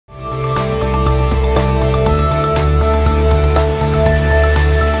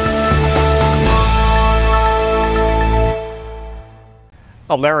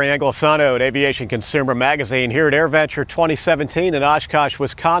I'm Larry Anglisano at Aviation Consumer Magazine here at AirVenture 2017 in Oshkosh,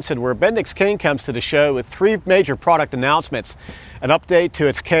 Wisconsin, where BendixKing comes to the show with three major product announcements: an update to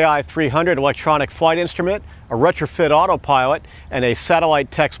its KI300 electronic flight instrument, a retrofit autopilot, and a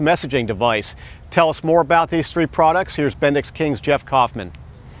satellite text messaging device. Tell us more about these three products. Here's BendixKing's Jeff Kauffman.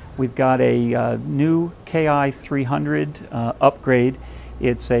 We've got a new KI300 upgrade.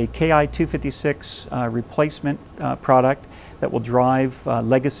 It's a KI256 replacement product that will drive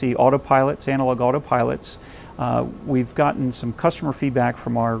legacy autopilots, analog autopilots. We've gotten some customer feedback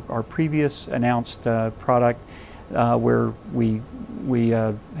from our previous announced product where we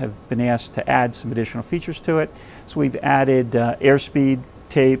have been asked to add some additional features to it. So we've added airspeed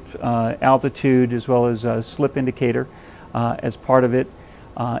tape, altitude, as well as a slip indicator as part of it.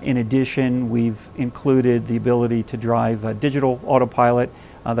 In addition, we've included the ability to drive a digital autopilot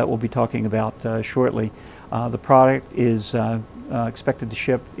that we'll be talking about shortly. The product is expected to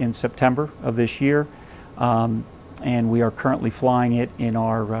ship in September of this year, and we are currently flying it in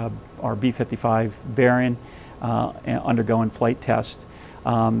our B-55 Baron undergoing flight test.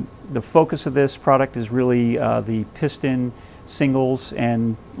 The focus of this product is really the piston singles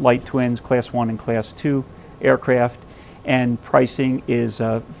and light twins, Class 1 and Class 2 aircraft, and pricing is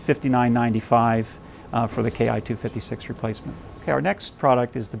 $59.95 for the KI256 replacement. Okay, our next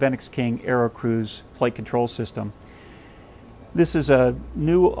product is the BendixKing AeroCruze flight control system. This is a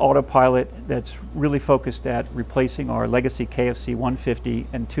new autopilot that's really focused at replacing our legacy KFC 150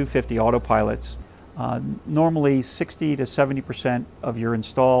 and 250 autopilots. Normally 60 to 70% of your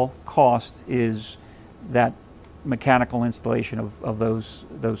install cost is that mechanical installation of those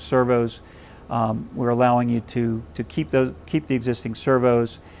servos. We're allowing you to keep the existing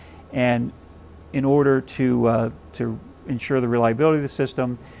servos, and in order to ensure the reliability of the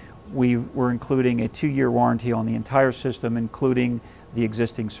system, we're including a 2-year warranty on the entire system, including the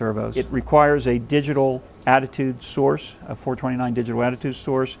existing servos. It requires a digital attitude source, a 429 digital attitude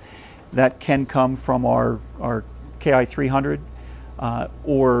source that can come from our KI300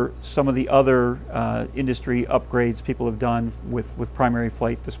 or some of the other industry upgrades people have done with primary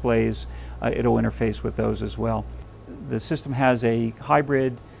flight displays. It'll interface with those as well. The system has a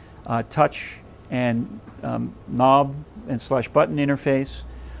hybrid touch and knob and / button interface.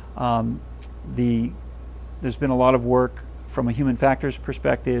 There's been a lot of work from a human factors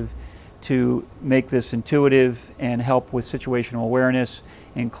perspective to make this intuitive and help with situational awareness,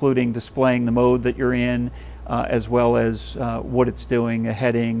 including displaying the mode that you're in, as well as what it's doing, a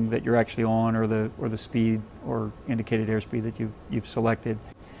heading that you're actually on, or the speed or indicated airspeed that you've selected.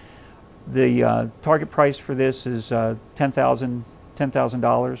 The target price for this is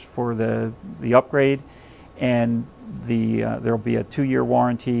 $10,000 for the upgrade, and there will be a 2-year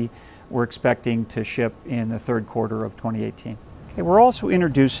warranty. We're expecting to ship in the third quarter of 2018. Okay, we're also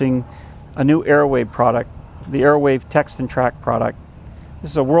introducing a new AeroWave product, the AeroWave Text and Track product.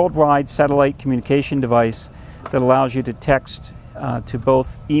 This is a worldwide satellite communication device that allows you to text to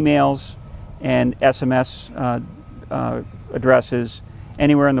both emails and SMS addresses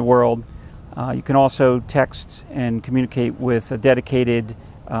anywhere in the world. You can also text and communicate with a dedicated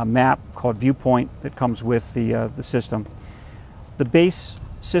map called Viewpoint that comes with the system. The base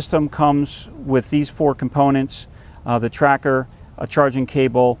system comes with these 4 components: the tracker, a charging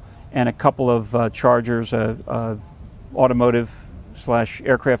cable, and a couple of chargers, a automotive /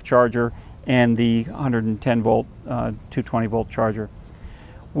 aircraft charger, and the 110 volt 220 volt charger.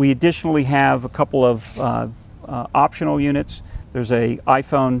 We additionally have a couple of optional units. There's a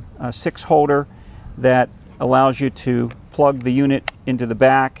iPhone 6 holder that allows you to plug the unit into the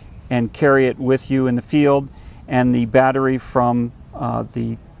back and carry it with you in the field, and the battery from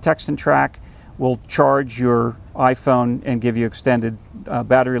the Text and Track will charge your iPhone and give you extended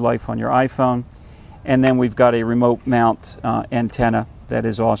battery life on your iPhone. And then we've got a remote mount antenna that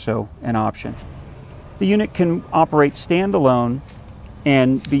is also an option. The unit can operate standalone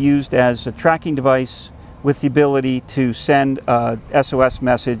and be used as a tracking device with the ability to send a SOS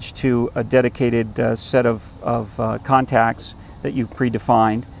message to a dedicated set of contacts that you've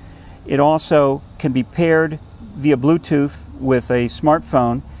predefined. It also can be paired via Bluetooth with a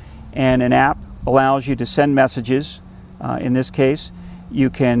smartphone, and an app allows you to send messages. In this case, you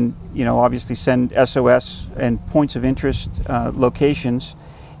can obviously send SOS and points of interest locations,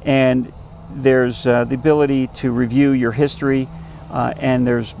 and there's the ability to review your history, and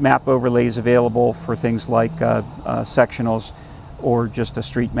there's map overlays available for things like sectionals or just a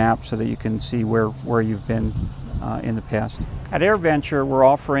street map so that you can see where you've been in the past. At AirVenture, we're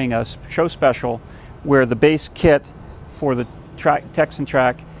offering a show special where the base kit for the Text and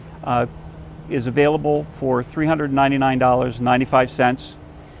Track is available for $399.95.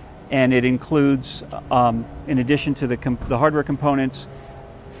 and it includes, in addition to the hardware components,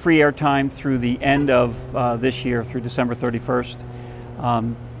 free airtime through the end of this year, through December 31st.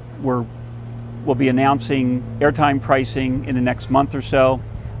 We'll be announcing airtime pricing in the next month or so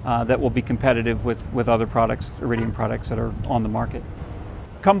that will be competitive with other products, Iridium products that are on the market.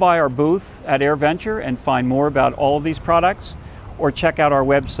 Come by our booth at AirVenture and find more about all of these products, or check out our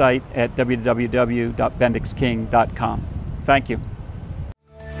website at www.BendixKing.com. Thank you.